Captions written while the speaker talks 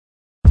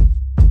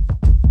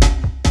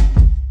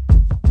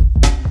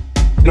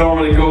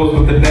normally goes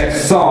with the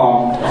next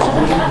song.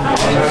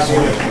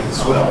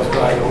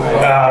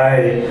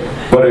 Alright.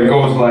 But it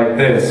goes like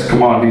this.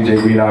 Come on,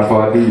 DJ Green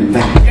iPod, do your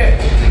thing.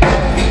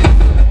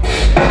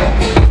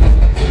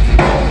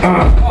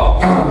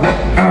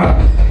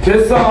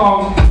 This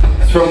song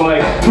is from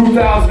like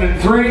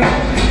 2003.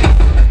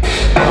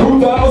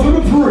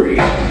 2003.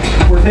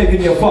 We're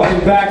taking you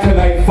fucking back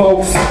tonight,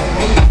 folks.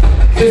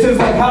 This is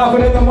like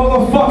hopping in the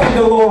motherfucking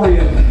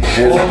DeLorean.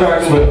 And it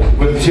starts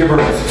with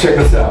gibberish. Check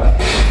this out.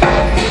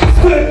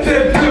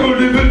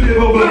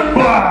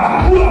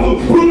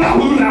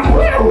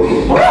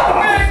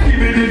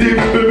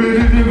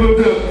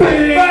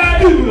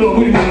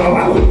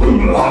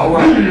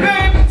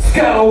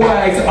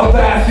 Scalawags, a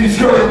vastly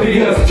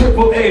scurvious,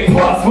 AAA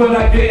plus when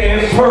I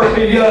get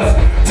impervious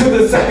to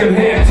the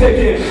second-hand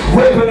ticket,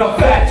 ripping up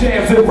fat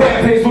jams and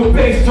rampage with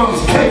bass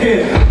drums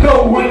kicking.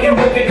 No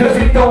wicked cause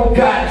we don't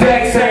got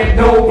decks, ain't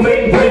no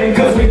bling bling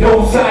cause we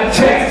don't sign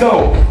checks.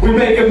 So we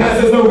making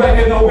messes, no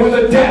record, no with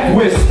a death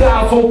wish.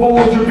 Style so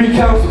bold you be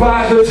counted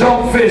by the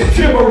jumpfish.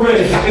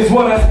 Gibberish is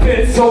what I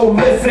spit, so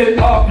listen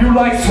up. You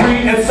like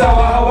sweet and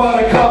sour, how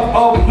about a cup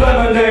of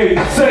lemonade?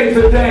 Save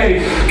the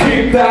day,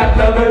 keep that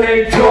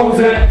lemonade Jones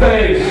at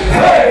bay.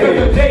 Hey,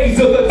 the days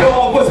of the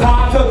dog was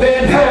hotter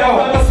than hell.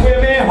 While the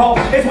swimming hole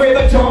is where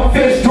the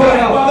jumpfish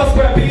dwell. While the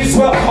scrappy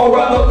swell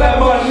around the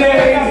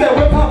lemonade. I said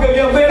we pucker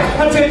your lips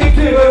until you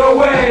give it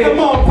away. Come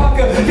on,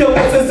 pucker your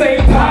lips, this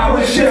ain't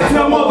pirate shit.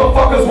 Now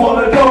motherfuckers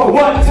wanna know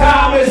what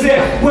time is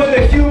it when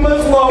the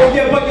humor's low,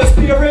 yeah, but the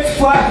spirit's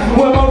fly.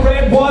 When my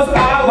red was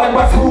high, like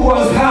my crew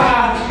was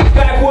high.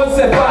 Backwards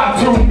at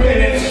 2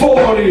 minutes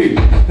 40.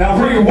 Now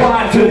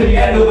rewind to the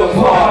end of the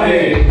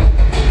party.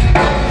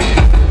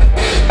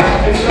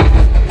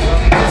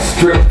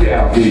 Stripped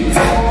down beats.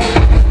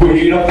 We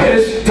need a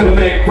fish to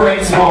make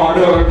brains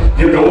smarter.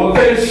 You know a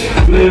fish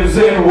lives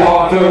in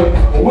water.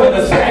 When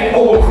the stank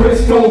old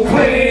crystal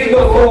clean,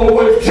 the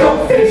forward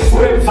jumpfish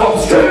swims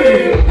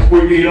upstream.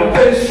 We need a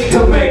fish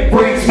to make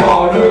brains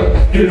smarter.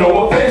 You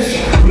know a fish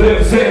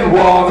lives in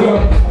water.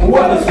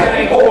 When the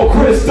stank old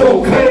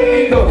crystal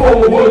clean, the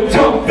forward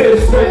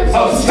jumpfish swims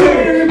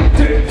upstream.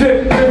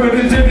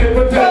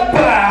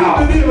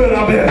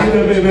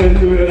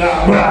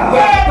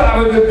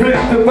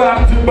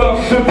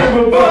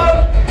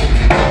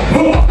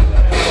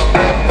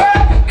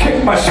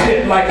 Kick my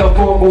shit like a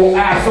verbal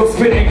axe. I'm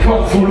spitting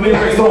kung fu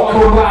lyrics on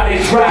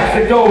karate tracks.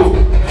 It goes,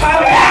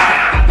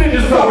 then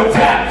just throw a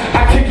tap. I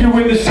kick you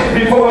in the shit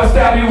before I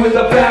stab you in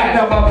the back.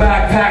 Now my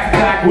backpack's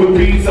packed with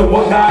beats and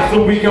whatnot,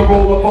 so we can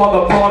roll up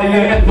on the party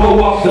and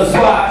blow up the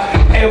spot.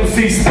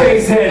 MC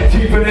Spacehead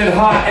keeping it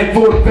hot, and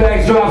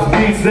Footbags drops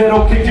beats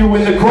that'll kick you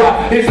in the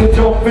crotch. It's the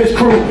Jumpfish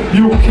crew,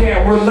 you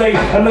can't relate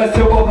unless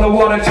you're up the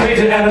water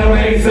changing at an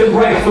amazing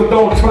rate. So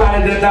don't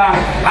try to deny,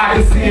 I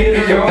can see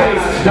it in your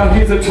face. Now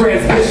here's a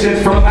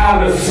transmission from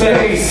outer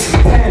space.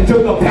 Pen to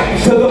the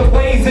page, to the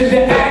plays in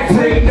the act,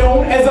 made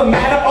known as a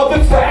matter of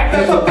the track.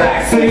 That's a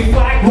backseat,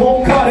 black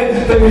won't cut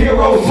it. The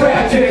hero's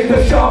tragic,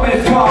 the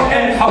shaman's come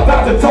and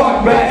about to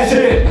talk bad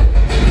shit.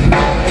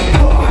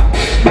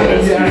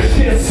 Yeah,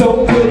 shit's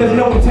so good, there's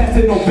no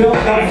testing, no build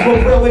up.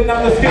 We're really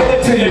not the skill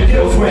until your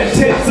gills went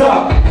tits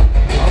up.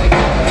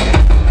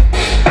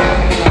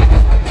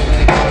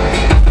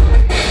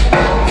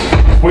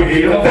 We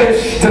need a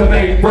fish to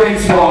make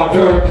brains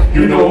smarter.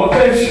 You know a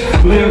fish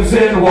lives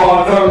in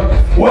water.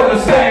 When a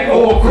stank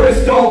old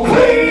crystal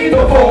clean,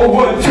 the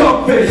forward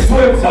jumpfish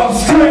swims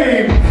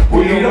upstream.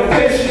 We need a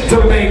fish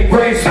to make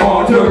brains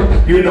smarter.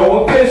 You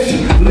know a fish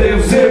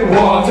lives in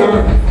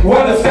water.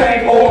 When a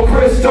stank old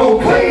crystal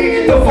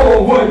clean, the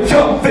forward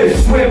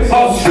jumpfish swims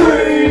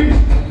upstream.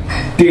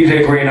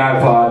 DJ Green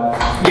iPod.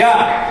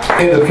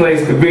 Yeah, in the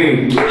place to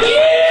be.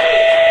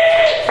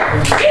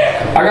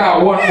 I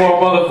got one more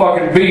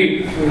motherfucking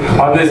beat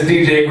on this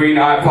DJ Green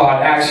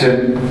iPod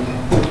action.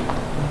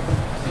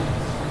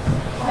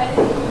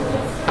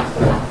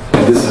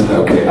 And this is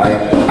okay.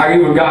 I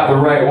even got the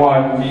right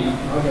one.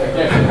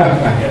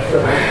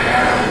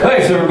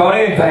 Thanks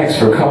everybody. Thanks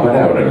for coming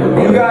out,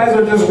 everybody. You guys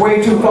are just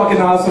way too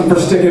fucking awesome for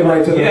sticking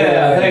right to the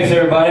Yeah, thanks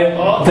everybody.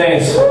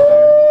 Thanks.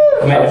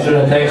 Mention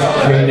it takes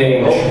 3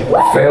 days.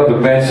 Failed to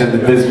mention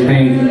that this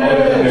beat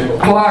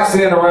clocks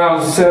in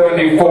around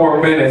 74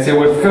 minutes. It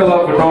would fill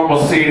up a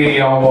normal CD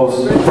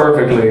almost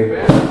perfectly.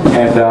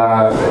 And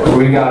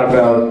we got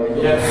about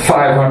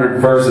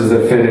 500 verses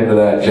that fit into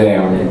that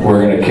jam.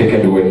 We're going to kick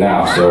into it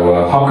now.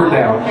 So hunker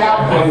down.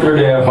 Hunker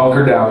down.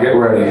 Hunker down. Get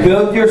ready.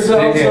 Build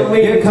yourselves a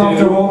lean-to. Get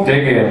comfortable.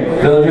 Dig in.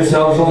 Build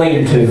yourselves a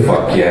lean-to.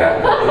 Fuck yeah.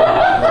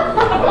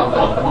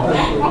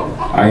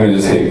 I'm going to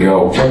just hit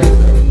go.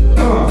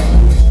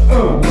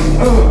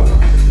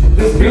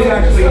 This beat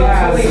actually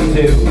has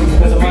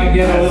because it might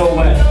get a little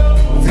wet.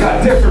 It's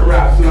got different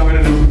raps, and I'm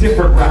gonna do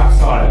different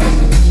raps on it.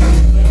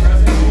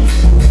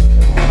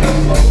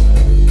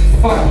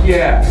 Fuck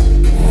yeah.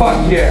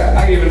 Fuck yeah. I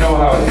don't even know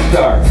how it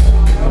starts.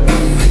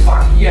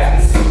 Fuck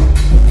yes.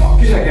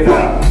 Check it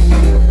out.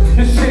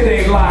 This shit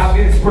ain't live,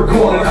 it's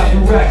recorded,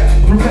 I'm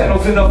direct. Through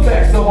pedals and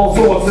effects of all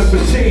sorts of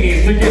endless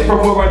machines to get from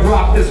where I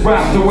drop this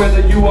rap to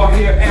whether you are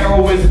here,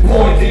 arrow is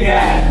pointing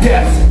at.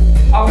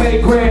 Yes, I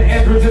make grand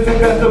entrances and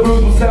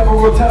vestibules with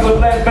several tethered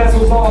lead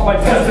vessels on my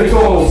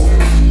testicles.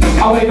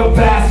 I make a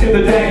basket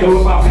to dangle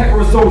with my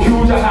pecker is so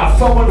huge I have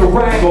someone to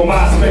wrangle.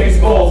 My space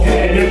balls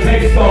getting your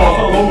taste balls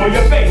all over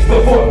your face.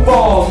 The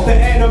footballs, the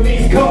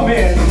enemies come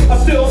in. I'm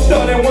still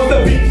stunning once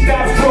the beat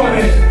stops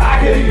running. I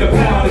can eat a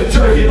pound of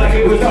jerky like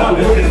it was done.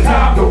 When it's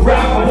time to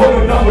rap, I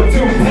put a number 2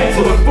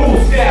 pencil to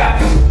fool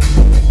scab.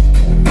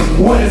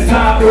 When it's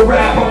time to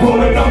rap, I put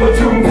a number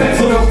 2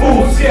 pencil to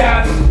fool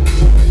scab.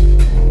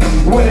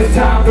 When it's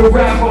time to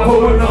rap, I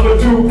put a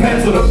number 2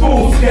 pencil to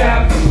fool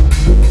scab.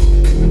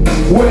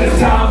 When it's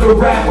time to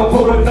rap, I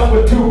put a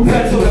number 2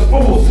 pencil to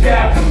fool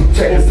scab.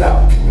 Check this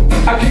out.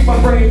 I keep my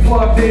brain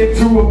plugged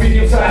into a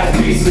medium-sized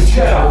piece of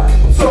cheddar.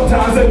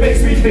 Sometimes it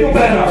makes me feel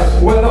better,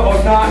 whether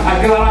or not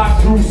I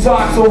got on 2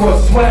 socks or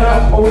a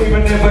sweater, or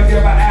even if I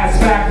get my ass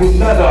back with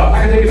leather.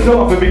 I can take a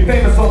dump and be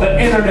famous on the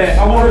internet.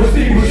 I wonder if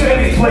Steve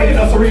Buscemi's playing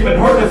us or even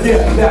heard us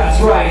yet.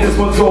 That's right, this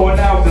one's going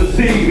out to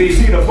see. They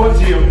seen a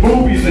bunch of your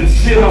movies and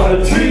shit on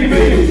the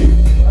TV.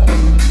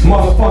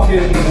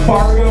 Motherfucking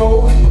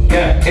Fargo,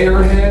 Yeah,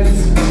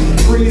 Airheads,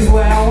 Freeze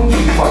Lounge,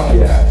 fuck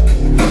yeah.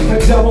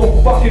 a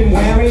double fucking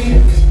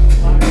whammy.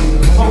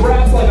 My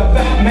rap's like a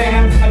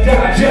Batman, a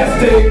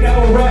digesting,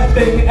 never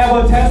resting,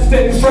 ever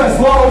testing, stress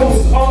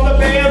lows on the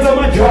bands of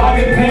my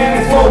jogging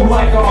pants, flow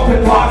like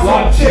open locks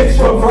like chicks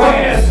from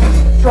France.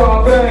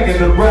 Straw bang and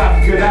the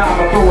rap get out.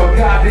 I throw a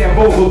goddamn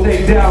vocal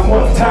take down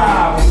one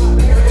time.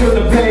 Turn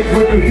the page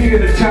when you hear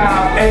the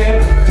chime,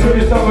 and turn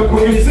your stomach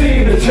when you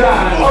see the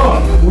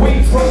chime.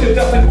 Weeds rush your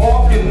dust and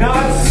off your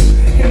nuts.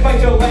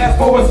 Invite your last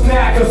for a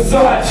snack or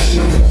such.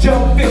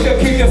 Jump fish will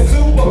keep you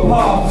super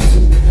puffed.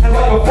 And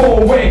like a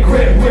 4-way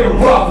grip, we're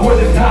rough. When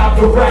it's time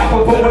to rap,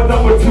 I put a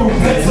number 2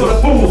 pencil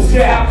to fool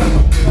scab.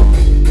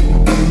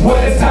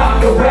 When it's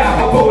time to rap,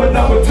 I put a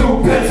number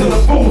 2 pencil to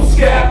fool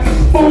scab.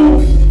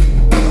 Fool.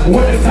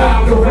 When it's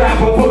time to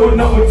rap, I put a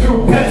number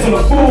 2 pencil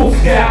to fool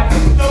scab.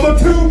 Number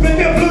 2, big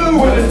and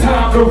blue. When it's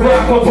time to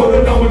rap, I put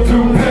a number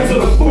 2 pencil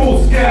to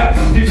fool scab.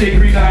 DJ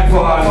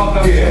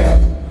 395, yeah.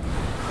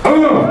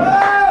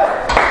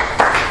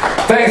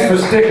 Thanks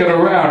for sticking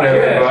around,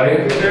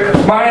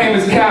 everybody. My name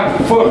is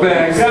Captain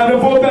Footbags. Captain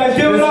Footbags,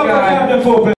 give it up for Captain Footbags.